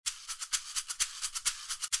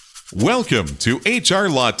Welcome to HR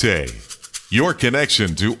Latte, your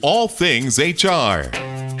connection to all things HR.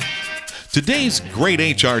 Today's great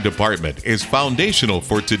HR department is foundational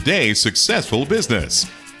for today's successful business.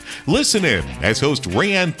 Listen in as host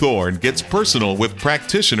Rayanne Thorne gets personal with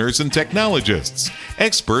practitioners and technologists,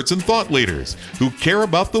 experts and thought leaders who care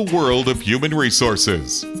about the world of human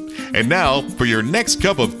resources. And now for your next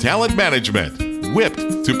cup of talent management, whipped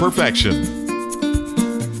to perfection.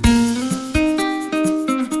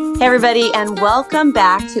 Hey everybody, and welcome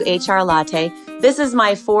back to HR Latte. This is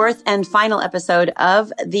my fourth and final episode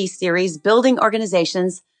of the series, Building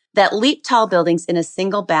Organizations That Leap Tall Buildings in a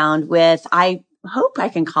Single Bound with, I hope I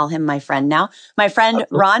can call him my friend now, my friend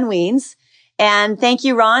Ron Wiens. And thank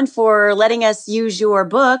you, Ron, for letting us use your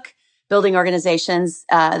book, Building Organizations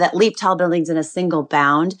That Leap Tall Buildings in a Single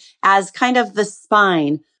Bound, as kind of the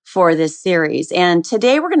spine for this series. And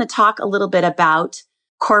today we're going to talk a little bit about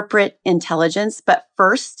corporate intelligence. But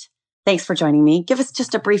first, thanks for joining me. Give us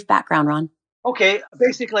just a brief background, Ron. Okay.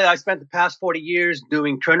 Basically, I spent the past 40 years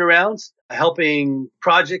doing turnarounds, helping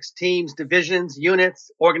projects, teams, divisions, units,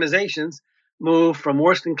 organizations move from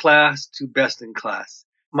worst in class to best in class.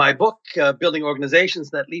 My book, Building Organizations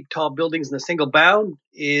That Leap Tall Buildings in a Single Bound,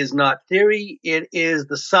 is not theory. It is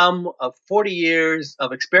the sum of 40 years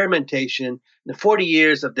of experimentation and 40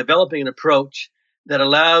 years of developing an approach that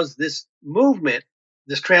allows this movement,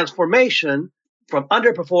 this transformation from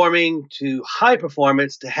underperforming to high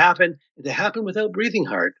performance to happen without breathing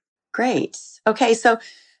hard. Great. Okay. So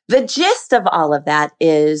the gist of all of that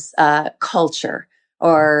is culture,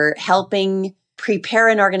 or helping prepare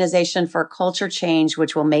an organization for culture change,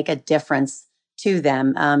 which will make a difference to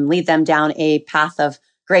them, lead them down a path of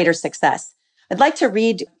greater success. I'd like to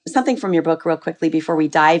read something from your book real quickly before we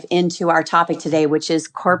dive into our topic today, which is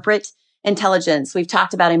corporate intelligence. We've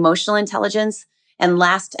talked about emotional intelligence. And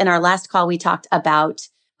in our last call, we talked about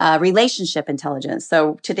relationship intelligence.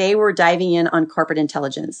 So today we're diving in on corporate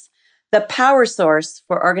intelligence, the power source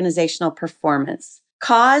for organizational performance.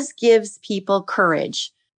 Cause gives people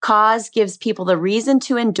courage. Cause gives people the reason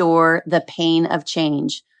to endure the pain of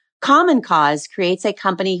change. Common cause creates a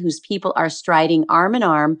company whose people are striding arm in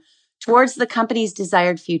arm towards the company's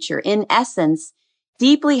desired future. In essence,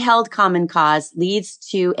 deeply held common cause leads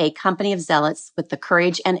to a company of zealots with the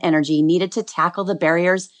courage and energy needed to tackle the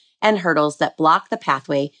barriers and hurdles that block the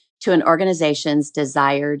pathway to an organization's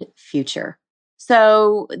desired future.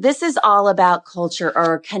 So this is all about culture,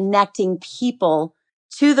 or connecting people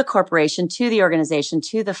to the corporation, to the organization,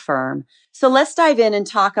 to the firm. So let's dive in and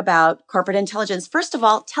talk about corporate intelligence. First of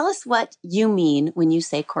all, tell us what you mean when you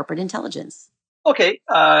say corporate intelligence. Okay.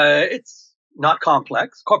 It's not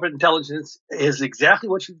complex. Corporate intelligence is exactly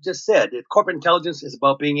what you've just said. Corporate intelligence is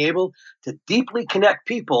about being able to deeply connect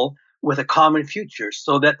people with a common future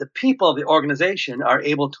so that the people of the organization are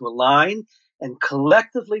able to align and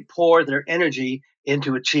collectively pour their energy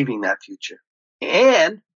into achieving that future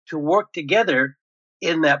and to work together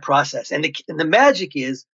in that process. And the magic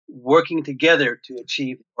is working together to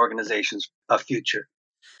achieve the organization's future.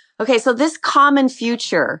 Okay, so this common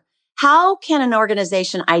future, how can an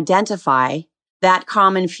organization identify that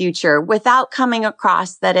common future without coming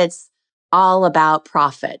across that it's all about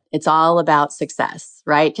profit? It's all about success,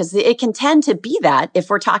 right? Because it can tend to be that if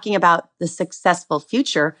we're talking about the successful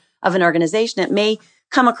future of an organization, it may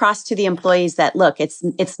come across to the employees that, look,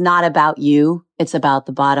 it's not about you. It's about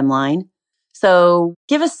the bottom line. So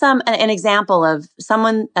give us an example of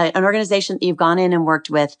an organization that you've gone in and worked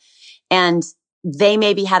with, and they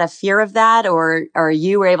maybe had a fear of that, or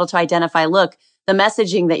you were able to identify, look, the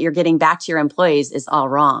messaging that you're getting back to your employees is all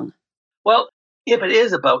wrong. Well, if it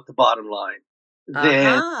is about the bottom line,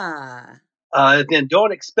 then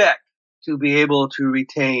don't expect to be able to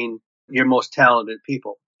retain your most talented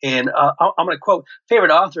people. And I'm going to quote,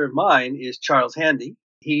 favorite author of mine is Charles Handy.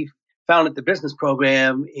 He founded the business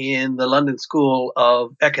program in the London School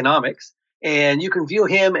of Economics, and you can view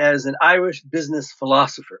him as an Irish business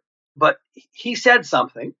philosopher. But he said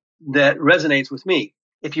something that resonates with me.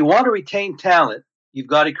 If you want to retain talent, you've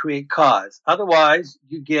got to create cause. Otherwise,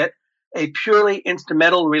 you get a purely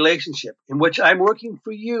instrumental relationship in which I'm working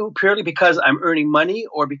for you purely because I'm earning money,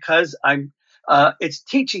 or because it's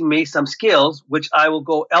teaching me some skills which I will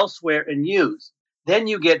go elsewhere and use. Then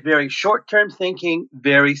you get very short-term thinking,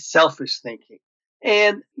 very selfish thinking.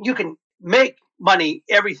 And you can make money,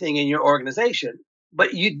 everything in your organization,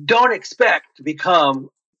 but you don't expect to become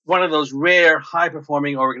one of those rare,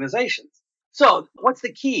 high-performing organizations. So what's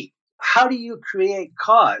the key? How do you create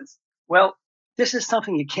cause? Well, this is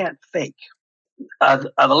something you can't fake.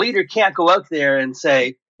 The leader can't go out there and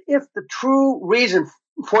say, if the true reason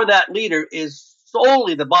for that leader is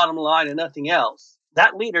solely the bottom line and nothing else,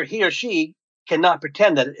 that leader, he or she, cannot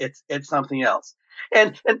pretend that it's something else.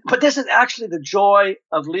 But this is actually the joy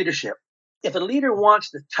of leadership. If a leader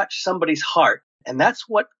wants to touch somebody's heart, and that's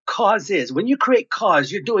what cause is. When you create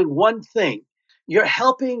cause, you're doing one thing. You're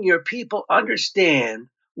helping your people understand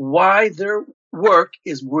why their work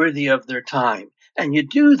is worthy of their time. And you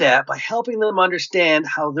do that by helping them understand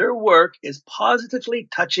how their work is positively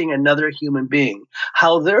touching another human being,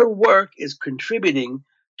 how their work is contributing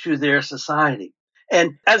to their society.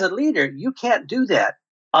 And as a leader, you can't do that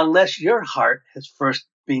unless your heart has first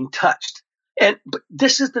been touched. But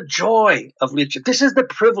this is the joy of leadership. This is the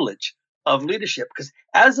privilege of leadership, because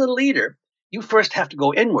as a leader, you first have to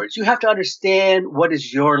go inwards. You have to understand what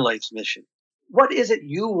is your life's mission. What is it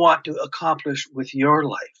you want to accomplish with your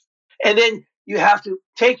life? And then you have to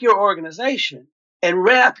take your organization and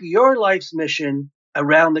wrap your life's mission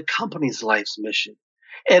around the company's life's mission.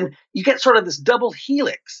 And you get sort of this double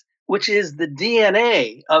helix, which is the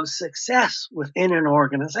DNA of success within an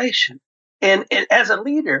organization. And as a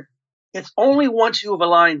leader, it's only once you have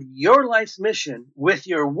aligned your life's mission with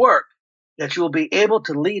your work that you will be able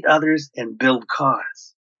to lead others and build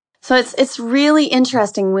cause. So it's really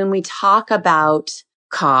interesting when we talk about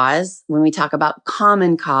cause, when we talk about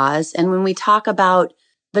common cause, and when we talk about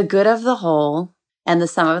the good of the whole and the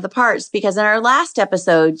sum of the parts, because in our last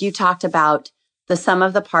episode, you talked about the sum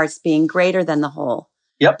of the parts being greater than the whole.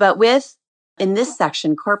 Yep. But in this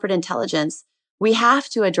section, corporate intelligence, we have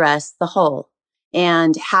to address the whole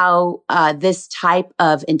and how this type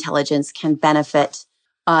of intelligence can benefit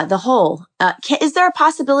the whole. Is there a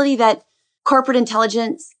possibility that corporate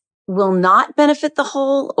intelligence will not benefit the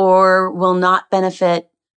whole or will not benefit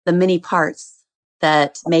the many parts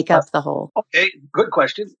that make up the whole? Okay, good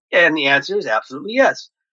question. And the answer is absolutely yes.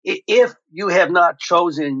 If you have not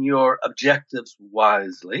chosen your objectives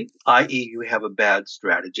wisely, i.e., you have a bad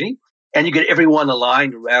strategy, and you get everyone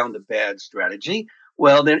aligned around a bad strategy,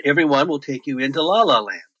 well, then everyone will take you into la la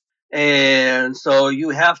land. And so you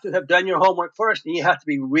have to have done your homework first, and you have to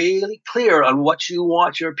be really clear on what you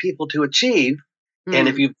want your people to achieve. And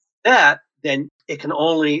if you've done that, then it can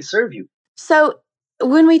only serve you. So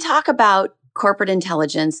when we talk about corporate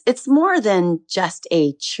intelligence, it's more than just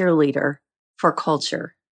a cheerleader for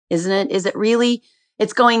culture, isn't it? Is it really,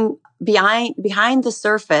 it's going behind the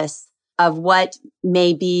surface of what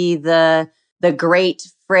may be the great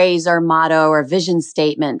phrase or motto or vision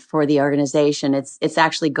statement for the organization. It's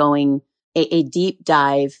actually going a deep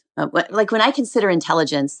dive. Like when I consider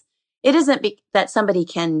intelligence, it isn't that somebody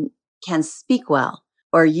can speak well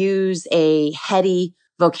or use a heady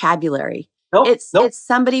vocabulary. Nope. It's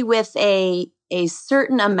somebody with a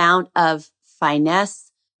certain amount of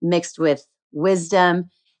finesse mixed with wisdom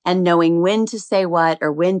and knowing when to say what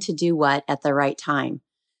or when to do what at the right time.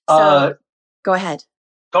 So go ahead.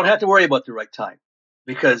 Don't have to worry about the right time,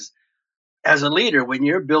 because as a leader, when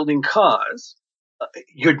you're building cause,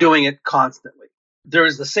 you're doing it constantly. There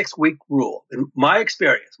is the 6-week rule. In my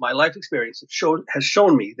experience, my life experience has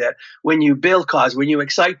shown me that when you build cause, when you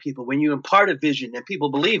excite people, when you impart a vision and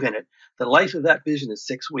people believe in it, the life of that vision is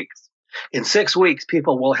 6 weeks. In 6 weeks,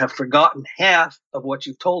 people will have forgotten half of what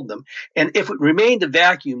you've told them. And if it remained a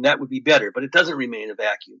vacuum, that would be better, but it doesn't remain a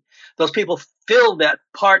vacuum. Those people fill that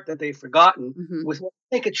part that they've forgotten with what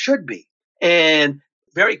they think it should be. And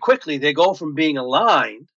very quickly, they go from being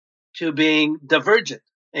aligned to being divergent.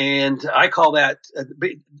 And I call that,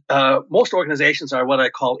 most organizations are what I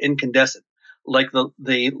call incandescent, like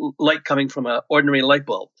the light coming from an ordinary light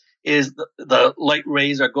bulb. Is the light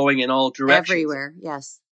rays are going in all directions. Everywhere,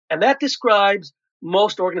 yes. And that describes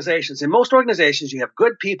most organizations. In most organizations, you have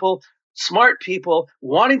good people, smart people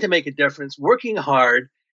wanting to make a difference, working hard,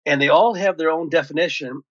 and they all have their own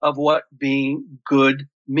definition of what being good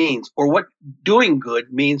means or what doing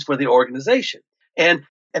good means for the organization. And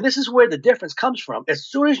this is where the difference comes from. As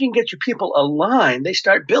soon as you can get your people aligned, they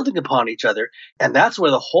start building upon each other. And that's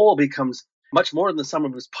where the whole becomes much more than the sum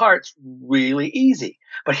of its parts, really easy.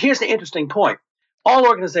 But here's the interesting point. All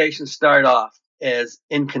organizations start off as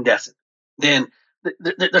incandescent. Then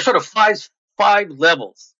there's sort of five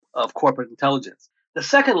levels of corporate intelligence. The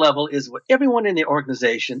second level is what everyone in the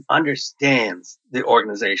organization understands the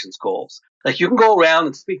organization's goals. Like you can go around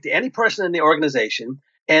and speak to any person in the organization,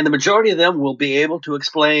 and the majority of them will be able to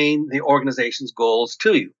explain the organization's goals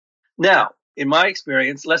to you. Now, in my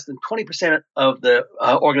experience, less than 20% of the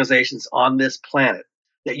organizations on this planet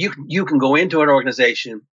that you can go into an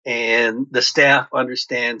organization and the staff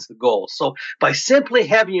understands the goals. So by simply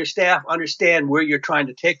having your staff understand where you're trying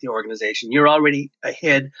to take the organization, you're already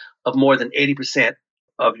ahead of more than 80%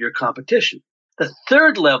 of your competition. The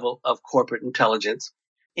third level of corporate intelligence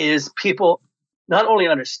is people not only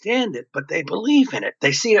understand it, but they believe in it.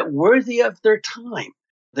 They see it worthy of their time.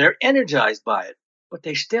 They're energized by it, but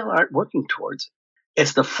they still aren't working towards it.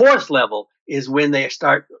 It's the fourth level is when they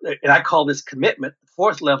start, and I call this commitment. The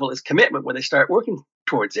fourth level is commitment when they start working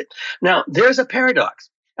towards it. Now, there's a paradox.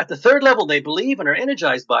 At the third level, they believe and are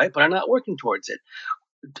energized by it, but are not working towards it.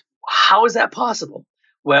 How is that possible?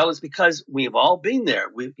 Well, it's because we've all been there.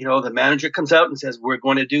 The manager comes out and says, we're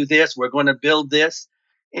going to do this, we're going to build this.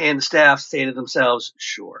 And the staff say to themselves,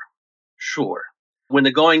 sure. When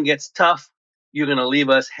the going gets tough, you're going to leave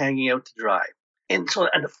us hanging out to dry. And so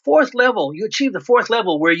at the fourth level, you achieve the fourth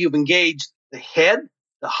level where you've engaged the head,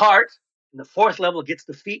 the heart, and the fourth level gets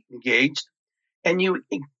the feet engaged. And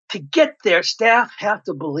to get there, staff have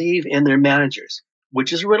to believe in their managers,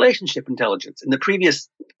 which is relationship intelligence. In the previous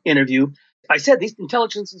interview, I said these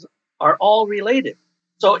intelligences are all related.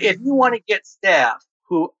 So if you want to get staff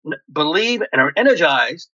who believe and are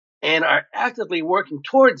energized and are actively working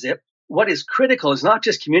towards it, what is critical is not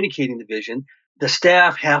just communicating the vision. The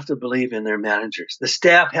staff have to believe in their managers. The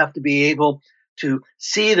staff have to be able to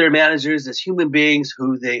see their managers as human beings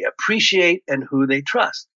who they appreciate and who they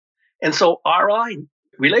trust. And so RI,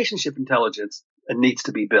 relationship intelligence, needs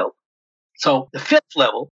to be built. So the fifth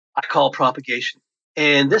level I call propagation.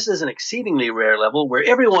 And this is an exceedingly rare level where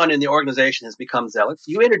everyone in the organization has become zealots.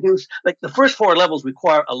 You introduce, like the first four levels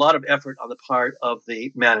require a lot of effort on the part of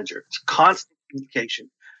the manager. It's constant communication,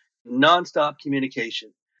 nonstop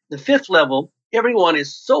communication. The fifth level, everyone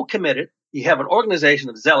is so committed. You have an organization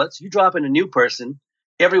of zealots. You drop in a new person,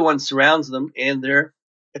 everyone surrounds them, and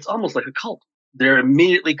it's almost like a cult. They're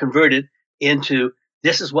immediately converted into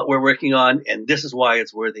this is what we're working on, and this is why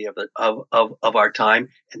it's worthy of our time,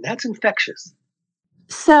 and that's infectious.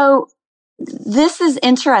 So this is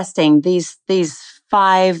interesting. These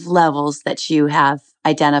 5 levels that you have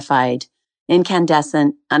identified: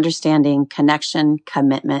 incandescent, understanding, connection,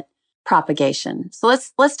 commitment, propagation. So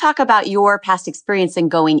let's talk about your past experience in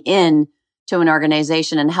going in to an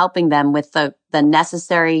organization and helping them with the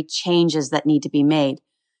necessary changes that need to be made.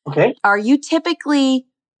 Okay. Are you typically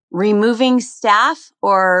removing staff,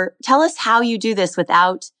 or tell us how you do this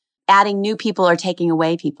without adding new people or taking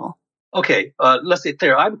away people? Okay, let's be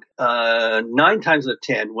clear. I'm 9 times out of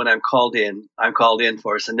 10 when I'm called in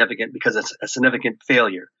for because a significant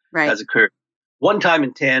failure has occurred. 1 time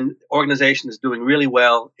in 10, the organization is doing really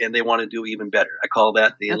well and they want to do even better. I call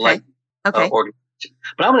that the enlightened organization.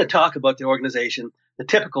 But I'm going to talk about the organization, the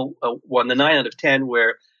typical one, the 9 out of 10,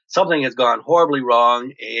 where something has gone horribly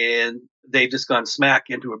wrong and they've just gone smack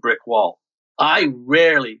into a brick wall. I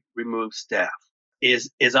rarely remove staff.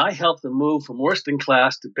 Is I help them move from worst in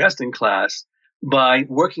class to best in class by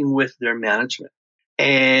working with their management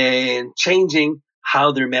and changing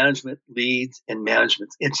how their management leads and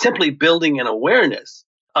managements. It's simply building an awareness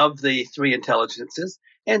of the 3 intelligences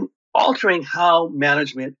and altering how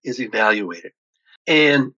management is evaluated.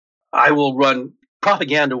 And I will run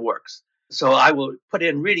propaganda works. So I will put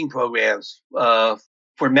in reading programs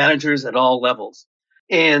for managers at all levels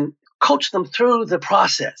and coach them through the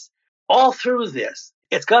process. All through this,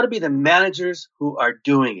 it's got to be the managers who are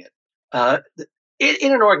doing it.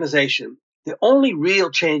 In an organization, the only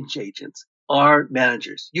real change agents are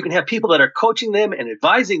managers. You can have people that are coaching them and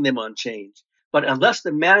advising them on change, but unless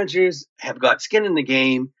the managers have got skin in the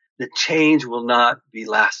game, the change will not be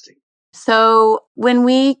lasting. So when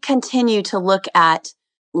we continue to look at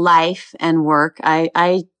life and work,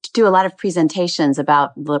 I do a lot of presentations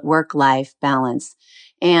about the work-life balance.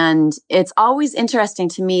 And it's always interesting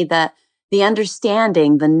to me that the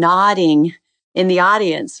understanding, the nodding in the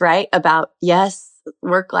audience, right? About, yes,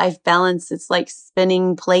 work-life balance. It's like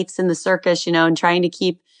spinning plates in the circus, and trying to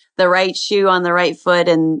keep the right shoe on the right foot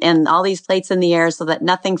and all these plates in the air so that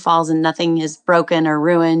nothing falls and nothing is broken or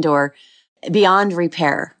ruined or beyond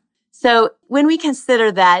repair. So when we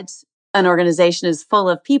consider that an organization is full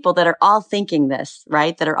of people that are all thinking this,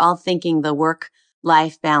 right? That are all thinking the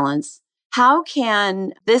work-life balance, how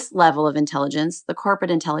can this level of intelligence, the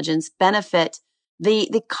corporate intelligence, benefit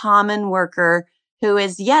the common worker who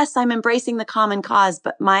is, yes, I'm embracing the common cause,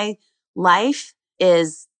 but my life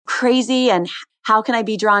is crazy, and how can I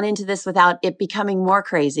be drawn into this without it becoming more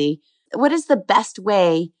crazy? What is the best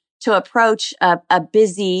way to approach a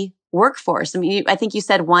busy workforce? I mean, I think you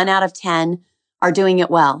said 1 out of 10 are doing it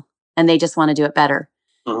well and they just want to do it better.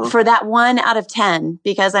 For that 1 out of 10,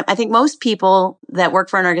 because I think most people that work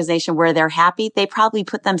for an organization where they're happy, they probably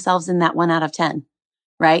put themselves in that 1 out of 10,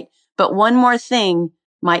 right? But one more thing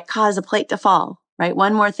might cause a plate to fall, right?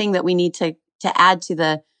 One more thing that we need to add to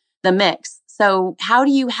the mix. So how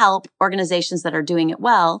do you help organizations that are doing it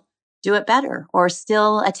well do it better or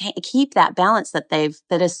still keep that balance that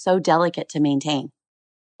is so delicate to maintain?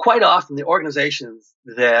 Quite often, the organizations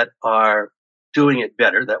that are doing it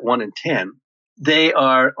better, that 1 in 10, they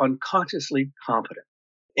are unconsciously competent.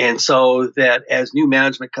 And so that as new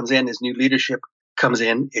management comes in, as new leadership comes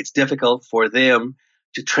in, it's difficult for them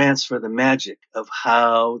to transfer the magic of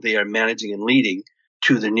how they are managing and leading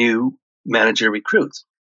to the new manager recruits.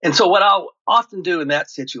 And so what I'll often do in that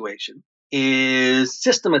situation is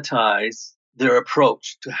systematize their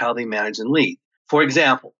approach to how they manage and lead. For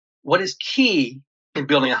example, what is key in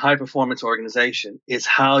building a high performance organization is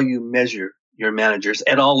how you measure your managers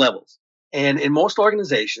at all levels. And in most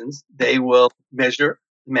organizations, they will measure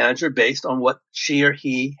the manager based on what she or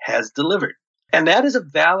he has delivered. And that is a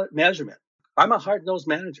valid measurement. I'm a hard-nosed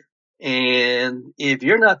manager. And if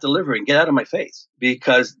you're not delivering, get out of my face,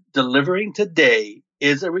 because delivering today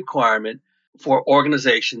is a requirement for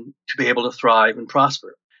organization to be able to thrive and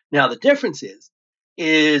prosper. Now, the difference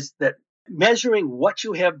is that measuring what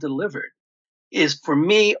you have delivered is, for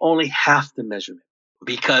me, only half the measurement,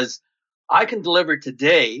 because I can deliver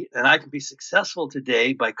today and I can be successful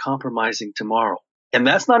today by compromising tomorrow. And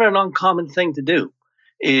that's not an uncommon thing to do,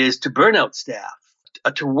 is to burn out staff,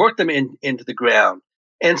 to work them into the ground.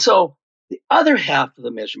 And so the other half of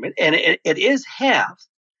the measurement, and it is half,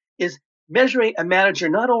 is measuring a manager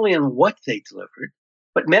not only on what they delivered,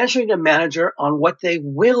 but measuring a manager on what they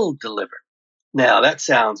will deliver. Now, that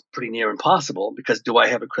sounds pretty near impossible, because do I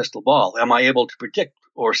have a crystal ball? Am I able to predict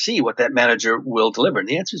or see what that manager will deliver? And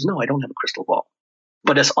the answer is no, I don't have a crystal ball.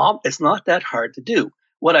 But it's not that hard to do.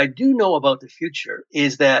 What I do know about the future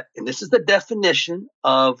is that, and this is the definition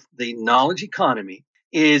of the knowledge economy,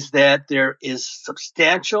 is that there is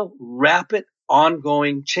substantial, rapid,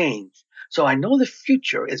 ongoing change. So I know the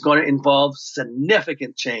future is going to involve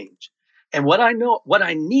significant change. And what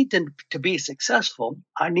I need to be successful,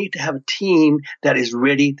 I need to have a team that is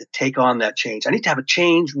ready to take on that change. I need to have a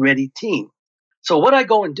change-ready team. So what I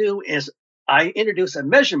go and do is I introduce a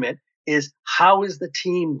measurement, is how is the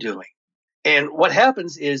team doing? And what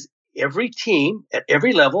happens is every team at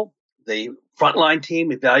every level, the frontline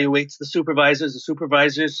team evaluates the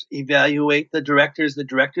supervisors evaluate the directors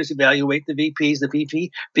evaluate the VPs,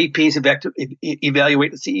 VPs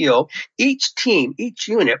evaluate the CEO. Each team, each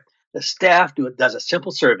unit, the staff does a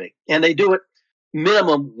simple survey, and they do it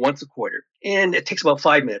minimum once a quarter. And it takes about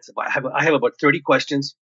 5 minutes. I have about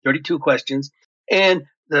 32 questions. And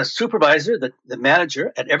the supervisor, the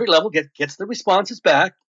manager at every level gets the responses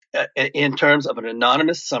back in terms of an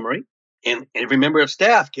anonymous summary. And every member of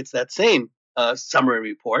staff gets that same summary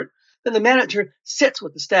report. Then the manager sits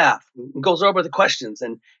with the staff and goes over the questions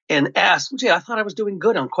and asks, gee, I thought I was doing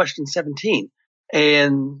good on question 17.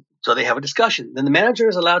 And so they have a discussion. Then the manager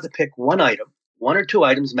is allowed to pick one or two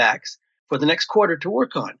items max for the next quarter to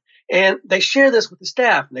work on. And they share this with the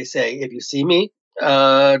staff. And they say, if you see me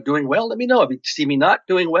doing well, let me know. If you see me not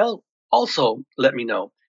doing well, also let me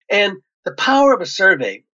know. And the power of a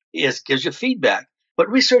survey gives you feedback. But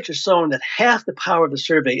research has shown that half the power of the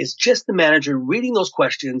survey is just the manager reading those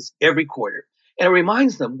questions every quarter. And it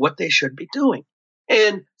reminds them what they should be doing.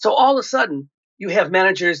 And so all of a sudden, you have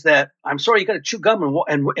managers that, I'm sorry, you got to chew gum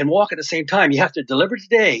and walk at the same time. You have to deliver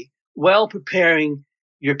today while preparing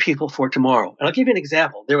your people for tomorrow. And I'll give you an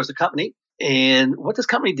example. There was a company, and what this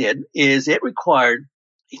company did is it required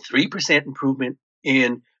a 3% improvement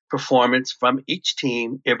in performance from each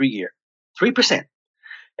team every year. 3%.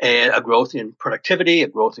 And a growth in productivity, a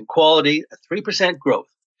growth in quality, a 3% growth.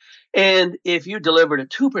 And if you delivered a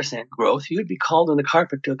 2% growth, you'd be called on the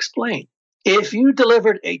carpet to explain. If you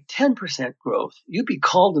delivered a 10% growth, you'd be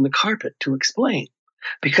called on the carpet to explain.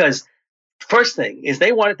 Because first thing is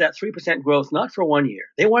they wanted that 3% growth not for 1 year.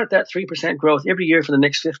 They wanted that 3% growth every year for the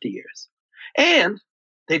next 50 years. And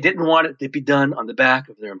they didn't want it to be done on the back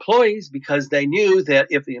of their employees, because they knew that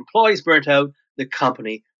if the employees burnt out, the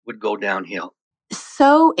company would go downhill.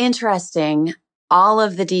 So interesting, all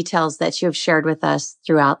of the details that you have shared with us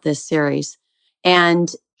throughout this series.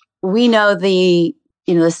 And we know the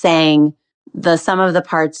saying, the sum of the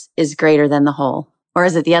parts is greater than the whole. Or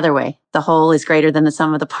is it the other way? The whole is greater than the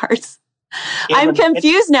sum of the parts. I'm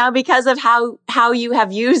confused now because of how you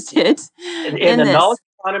have used it in the knowledge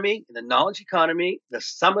economy. In the knowledge economy, the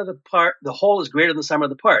whole is greater than the sum of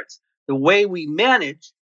the parts. The way we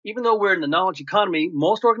manage, even though we're in the knowledge economy,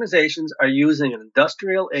 most organizations are using an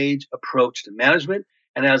industrial age approach to management.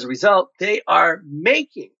 And as a result, they are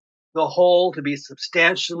making the whole to be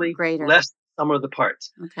substantially greater, less than the sum of the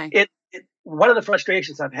parts. Okay. One of the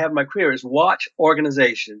frustrations I've had in my career is watch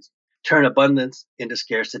organizations turn abundance into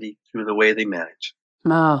scarcity through the way they manage.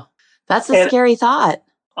 Oh, that's a scary thought.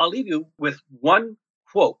 I'll leave you with one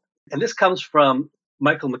quote And this comes from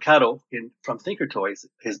Michael Mikado from Thinker Toys,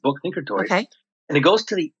 his book Thinker Toys. Okay. And it goes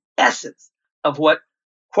to the essence of what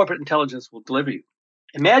corporate intelligence will deliver you.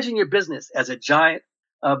 Imagine your business as a giant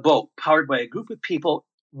boat powered by a group of people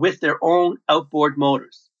with their own outboard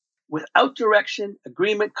motors. Without direction,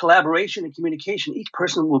 agreement, collaboration, and communication, each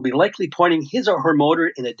person will be likely pointing his or her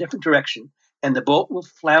motor in a different direction, and the boat will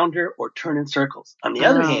flounder or turn in circles. On the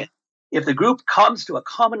other hand, if the group comes to a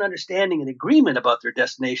common understanding and agreement about their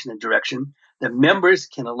destination and direction, the members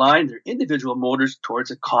can align their individual motors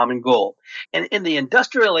towards a common goal. And in the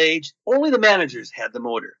industrial age, only the managers had the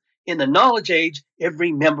motor. In the knowledge age,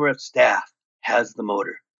 every member of staff has the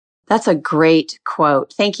motor. That's a great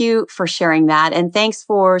quote. Thank you for sharing that. And thanks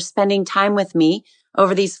for spending time with me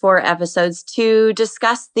over these 4 episodes to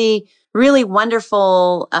discuss the really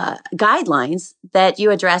wonderful guidelines that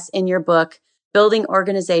you address in your book, Building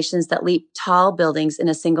Organizations That Leap Tall Buildings in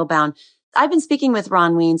a Single Bound. I've been speaking with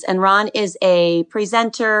Ron Wiens, and Ron is a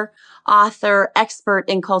presenter, author, expert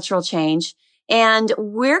in cultural change. And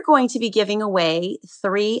we're going to be giving away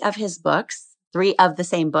 3 of his books, 3 of the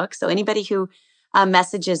same book. So anybody who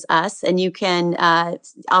messages us, and you can,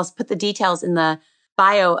 I'll put the details in the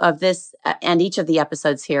bio of this and each of the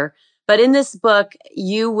episodes here. But in this book,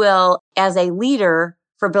 you will, as a leader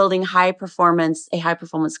for building a high performance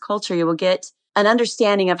culture, you will get an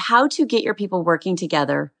understanding of how to get your people working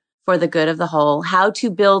together for the good of the whole, how to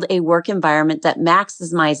build a work environment that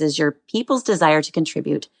maximizes your people's desire to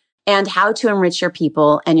contribute, and how to enrich your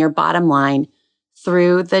people and your bottom line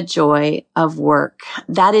through the joy of work.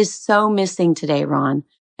 That is so missing today, Ron.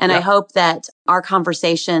 And I hope that our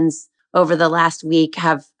conversations over the last week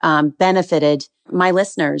have benefited my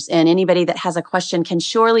listeners, and anybody that has a question can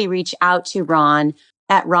surely reach out to Ron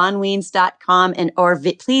at ronwiens.com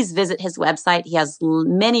please visit his website. He has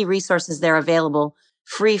many resources there available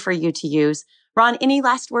free for you to use. Ron, any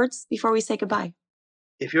last words before we say goodbye?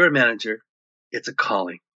 If you're a manager, it's a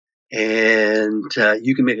calling. And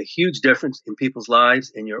you can make a huge difference in people's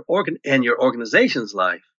lives and your organization's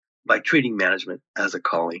life by treating management as a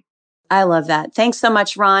calling. I love that. Thanks so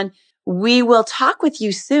much, Ron. We will talk with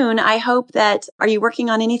you soon. I hope that, are you working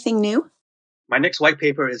on anything new? My next white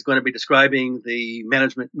paper is going to be describing the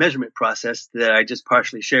management measurement process that I just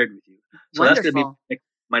partially shared with you. So Wonderful. That's going to be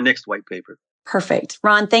my next white paper. Perfect.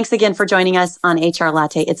 Ron, thanks again for joining us on HR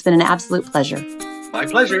Latte. It's been an absolute pleasure. My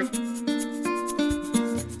pleasure.